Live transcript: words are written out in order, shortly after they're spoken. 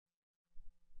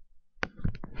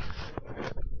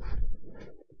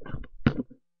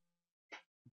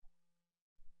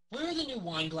new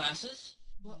wine glasses.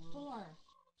 What for?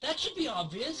 That should be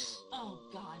obvious. Oh,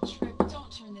 God, Trip,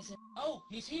 don't turn this in. Oh,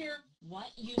 he's here. What?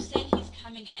 You said he's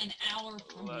coming an hour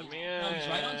from Let now. me in. No, he's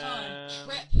right on time.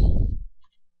 Trip.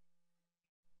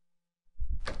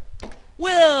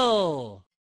 Will!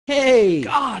 Hey!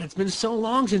 God, it's been so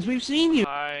long since we've seen you.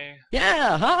 Hi.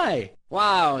 Yeah, hi.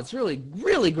 Wow, it's really,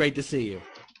 really great to see you.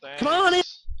 Thanks. Come on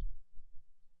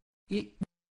in.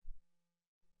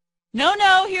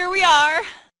 No, here we are.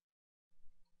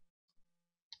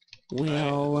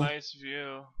 Will... Nice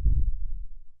view.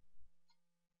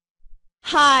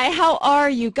 Hi, how are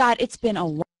you? God, it's been a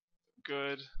while.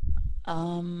 Good.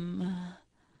 Aw.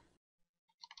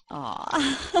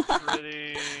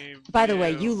 Pretty By the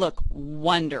way, view. you look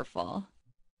wonderful.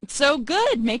 So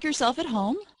good. Make yourself at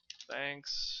home.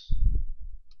 Thanks.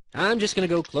 I'm just gonna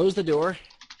go close the door.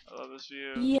 I love this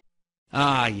view. Yeah.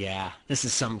 Ah, yeah. This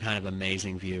is some kind of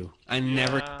amazing view. I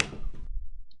never...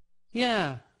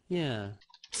 Yeah. Yeah.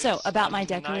 So, It's about a my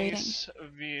decorating. Nice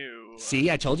view.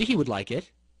 See, I told you he would like it.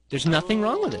 There's nothing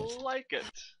wrong with it. I like it.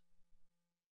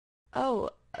 Oh,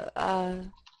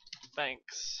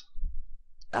 Thanks.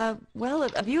 well,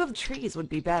 a view of trees would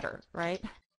be better, right?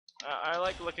 I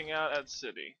like looking out at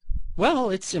city. Well,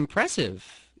 it's impressive.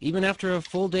 Even after a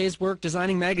full day's work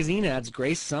designing magazine ads,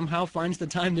 Grace somehow finds the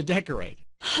time to decorate.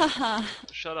 Haha.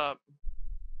 Shut up.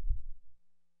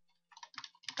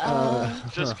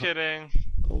 Just Uh, kidding.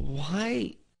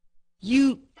 Why?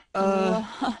 You,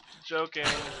 Joking.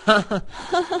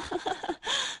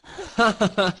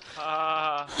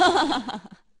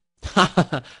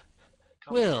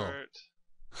 Will. Comfort.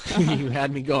 You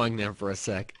had me going there for a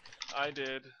sec. I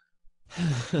did.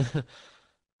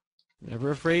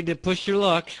 Never afraid to push your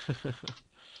luck.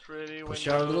 Pretty Push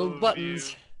window our little view.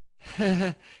 buttons.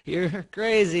 You're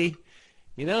crazy.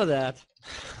 You know that.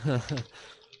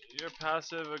 You're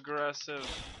passive aggressive.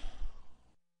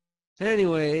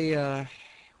 Anyway,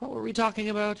 what were we talking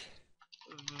about?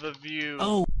 The view.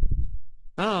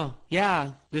 Oh,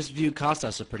 yeah. This view cost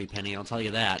us a pretty penny, I'll tell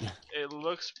you that. It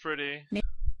looks pretty.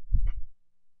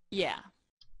 Yeah.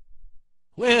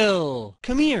 Will,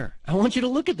 come here. I want you to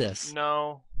look at this.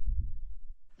 No.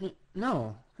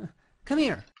 No. Come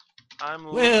here. I'm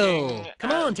Will, looking come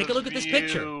at on, take the a look at this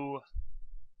picture. view.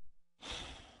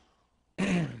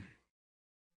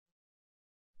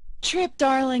 Trip,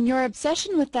 darling, your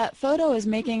obsession with that photo is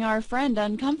making our friend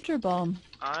uncomfortable.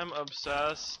 I'm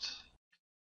obsessed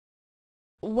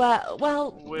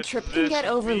Well, with Trip can this get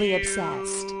overly view.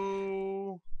 obsessed.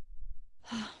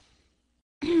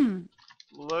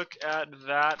 Look at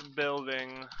that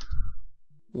building.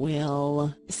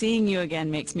 Will, seeing you again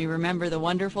makes me remember the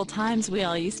wonderful times we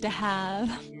all used to have.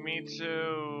 Me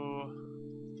too.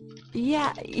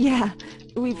 Yeah,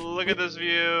 we've... Look at this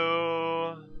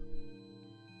view.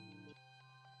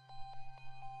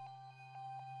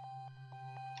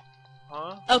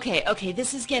 Huh? Okay,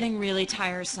 this is getting really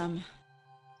tiresome.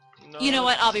 No. You know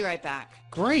what? I'll be right back.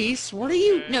 Grace, what are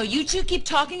you... Okay. No, you two keep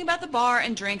talking about the bar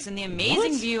and drinks and the amazing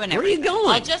What? view and Where are you everything. going?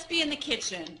 I'll just be in the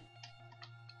kitchen.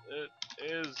 It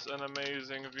is an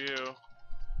amazing view.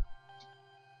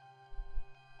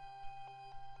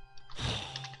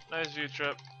 Nice view,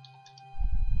 Trip.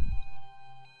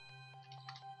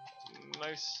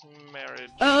 Nice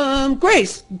marriage.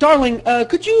 Grace, darling,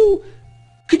 could you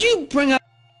bring up...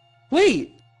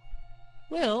 Wait.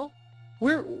 Will,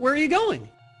 where are you going?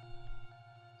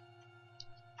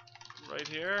 Right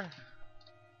here.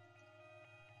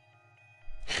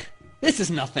 This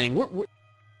is nothing. We're...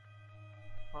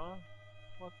 Huh?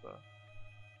 What the?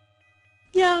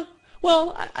 Yeah,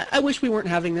 well, I wish we weren't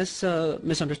having this,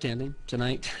 misunderstanding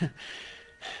tonight.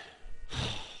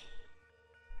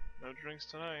 No drinks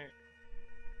tonight.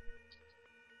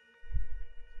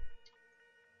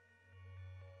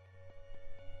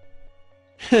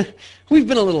 We've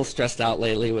been a little stressed out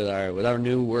lately with our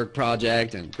new work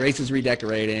project, and Grace is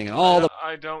redecorating, and all the...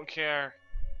 I don't care.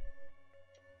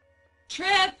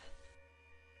 Trip!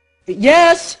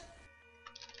 Yes!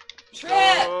 Trip!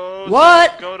 Go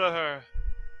What? Go to her.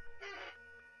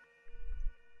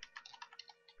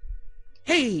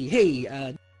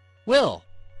 Hey, Will,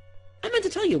 I meant to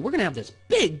tell you, we're gonna have this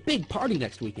big party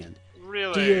next weekend.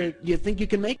 Really? Do you think you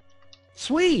can make...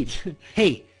 Sweet!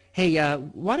 Hey,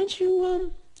 why don't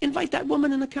you, invite that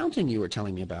woman in accounting you were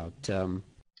telling me about,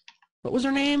 what was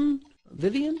her name?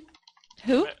 Vivian?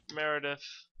 Who? Meredith.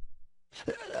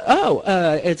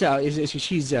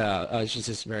 She's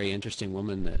this very interesting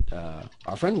woman that,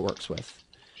 our friend works with.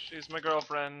 She's my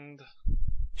girlfriend.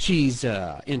 She's,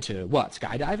 into what,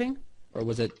 skydiving? Or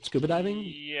was it scuba diving?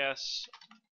 Yes.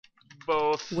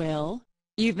 Both. Will,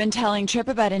 you've been telling Trip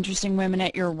about interesting women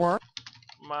at your work?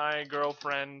 my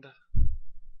girlfriend.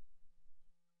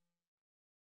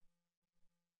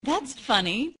 That's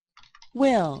funny.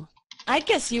 Will, I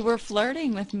guess you were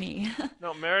flirting with me.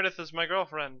 No, Meredith is my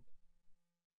girlfriend.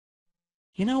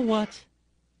 You know what?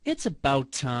 It's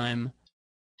about time.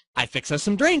 I fix us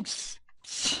some drinks.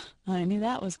 I knew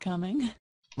that was coming.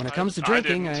 When it comes to I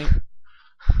drinking, didn't.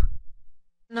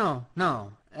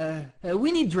 No.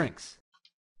 We need drinks.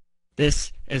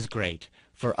 This is great.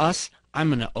 For us, I'm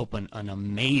gonna open an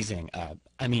amazing,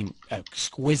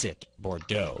 exquisite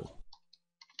Bordeaux.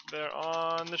 They're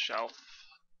on the shelf.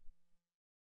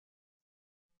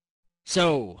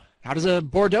 So, how does a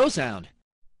Bordeaux sound?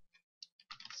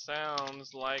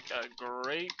 Sounds like a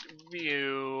great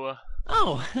view.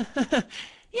 Oh,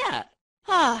 Yeah.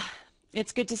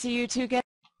 It's good to see you two get...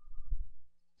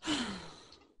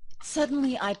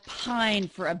 Suddenly I pine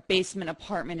for a basement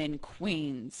apartment in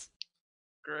Queens.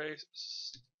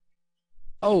 Grace.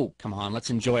 oh, come on, let's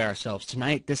enjoy ourselves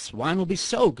tonight. This wine will be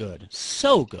so good.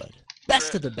 So good.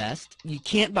 Best of the best. You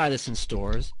can't buy this in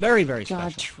stores. Very, very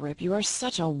God, special. Trip, you are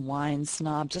such a wine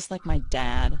snob, just like my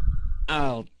dad.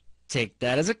 I'll take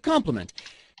that as a compliment.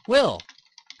 Will,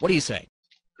 what do you say?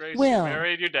 Grace, Will, you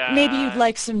married your dad. Maybe you'd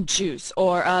like some juice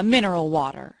or mineral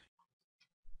water.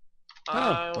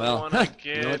 I well, wanna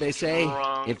you know get what they say?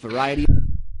 drunk. If variety...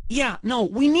 Yeah, no,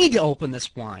 we need to open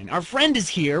this wine. Our friend is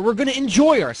here. We're going to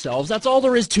enjoy ourselves. That's all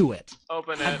there is to it.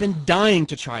 Open it. I've been dying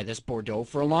to try this Bordeaux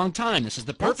for a long time. This is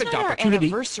the perfect That's not opportunity. our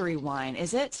anniversary wine,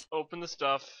 is it? Open the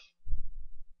stuff.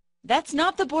 That's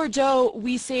not the Bordeaux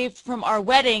we saved from our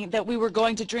wedding that we were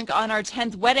going to drink on our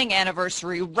 10th wedding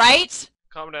anniversary, right?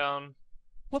 Calm down.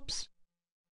 Whoops.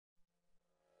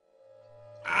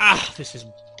 Ah, this is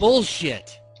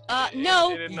bullshit.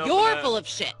 No, He didn't open you're it. full of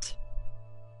shit.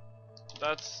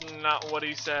 That's not what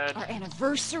he said. Our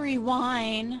anniversary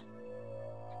wine.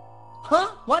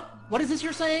 Huh? What is this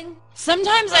you're saying?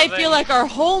 Sometimes I Nothing. feel like our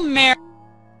whole marriage...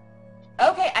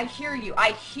 Okay, I hear you.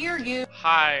 I hear you.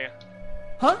 Hi.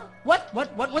 Huh? What was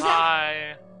that?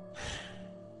 Hi.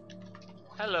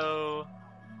 Hello.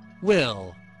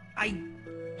 Will,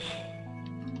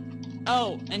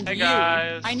 Oh, and Hey, you.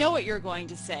 guys. I know what you're going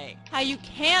to say. How you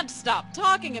can't stop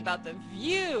talking about the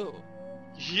view.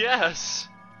 Yes.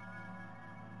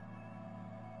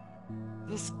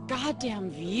 This goddamn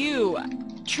view.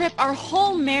 Trip, our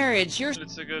whole marriage, you're...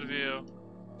 It's a good view.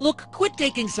 look, quit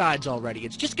taking sides already.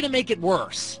 It's just gonna make it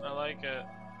worse. I like it.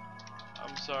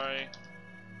 I'm sorry.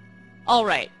 All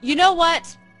right, you know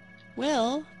what?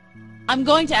 Will, I'm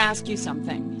going to ask you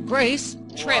something. Grace,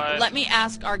 Trip, What? let me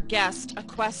ask our guest a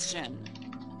question.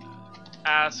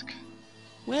 Ask.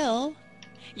 Will,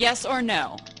 yes or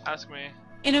no? Ask me.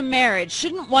 In a marriage,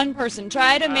 shouldn't one person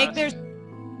try to make Ask. their...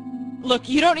 Look,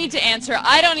 you don't need to answer.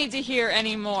 I don't need to hear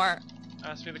anymore.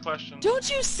 Ask me the question. Don't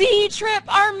you see, Trip?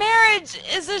 Our marriage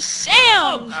is a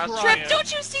sham! Ask Trip, me.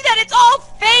 don't you see that? It's all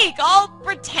fake, all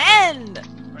pretend!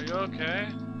 Are you okay?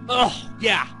 ugh,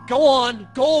 yeah, go on,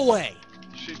 go away.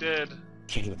 She did.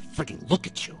 Can't even freaking look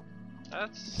at you.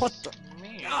 That's What the-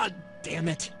 me. God damn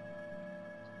it.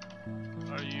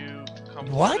 Are you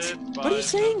comforted What? by What are you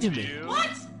saying the to me? view? What?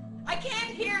 I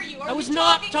can't hear you. Are I was you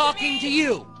not talking me? to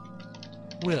you.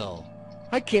 Will,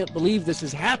 I can't believe this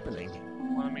is happening.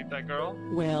 Wanna meet that girl?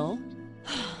 Will?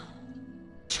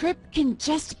 Trip can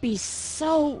just be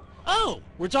so... Oh,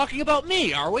 we're talking about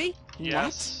me, are we?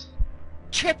 Yes.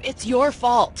 Trip, it's your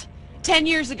fault. 10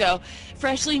 years ago,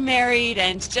 freshly married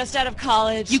and just out of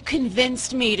college, you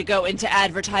convinced me to go into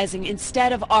advertising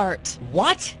instead of art.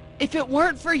 What? If it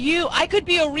weren't for you, I could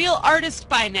be a real artist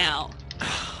by now.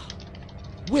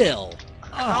 Will.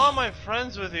 How am I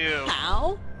friends with you?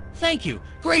 How? Thank you.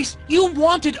 Grace, you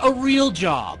wanted a real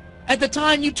job. At the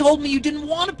time, you told me you didn't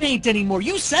want to paint anymore.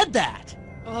 You said that.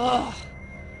 Ugh.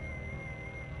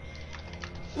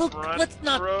 Look, Front let's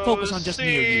not row focus on just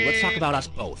me or you. Let's talk seat. about us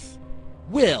both.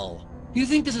 Will, you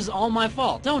think this is all my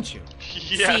fault, don't you?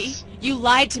 Yes. See? You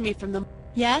lied to me from the...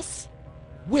 Yes?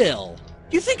 Will,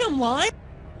 you think I'm lying?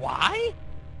 Why?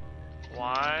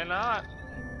 Why not?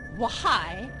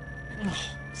 Why? Ugh,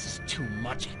 this is too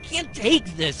much. I can't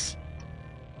take this.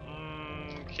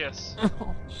 Kiss.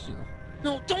 Oh,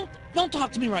 no, don't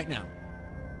talk to me right now.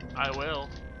 I will.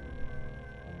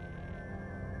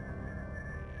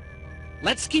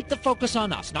 Let's keep the focus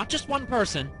on us, not just one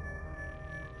person.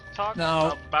 Talk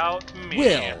No. about me.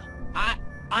 Will,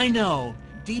 I know.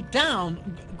 Deep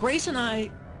down, Grace and I...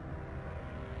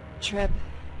 Trip.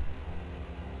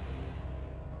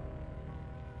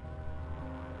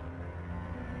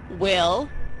 Will,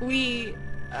 we,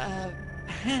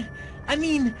 I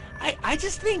mean, I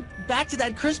just think back to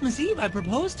that Christmas Eve I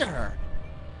proposed to her.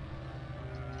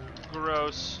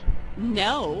 Gross.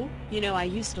 No. You know, I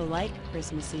used to like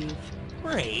Christmas Eve.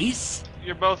 Grace?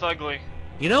 You're both ugly.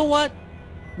 You know what?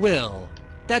 Will,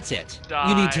 that's it.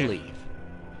 You need to Die. leave.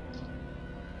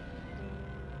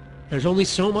 There's only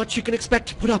so much you can expect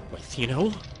to put up with, you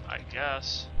know? I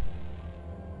guess.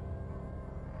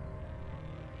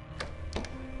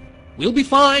 We'll be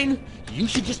fine. You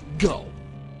should just go.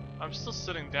 I'm still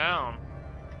sitting down.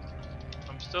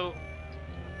 I'm still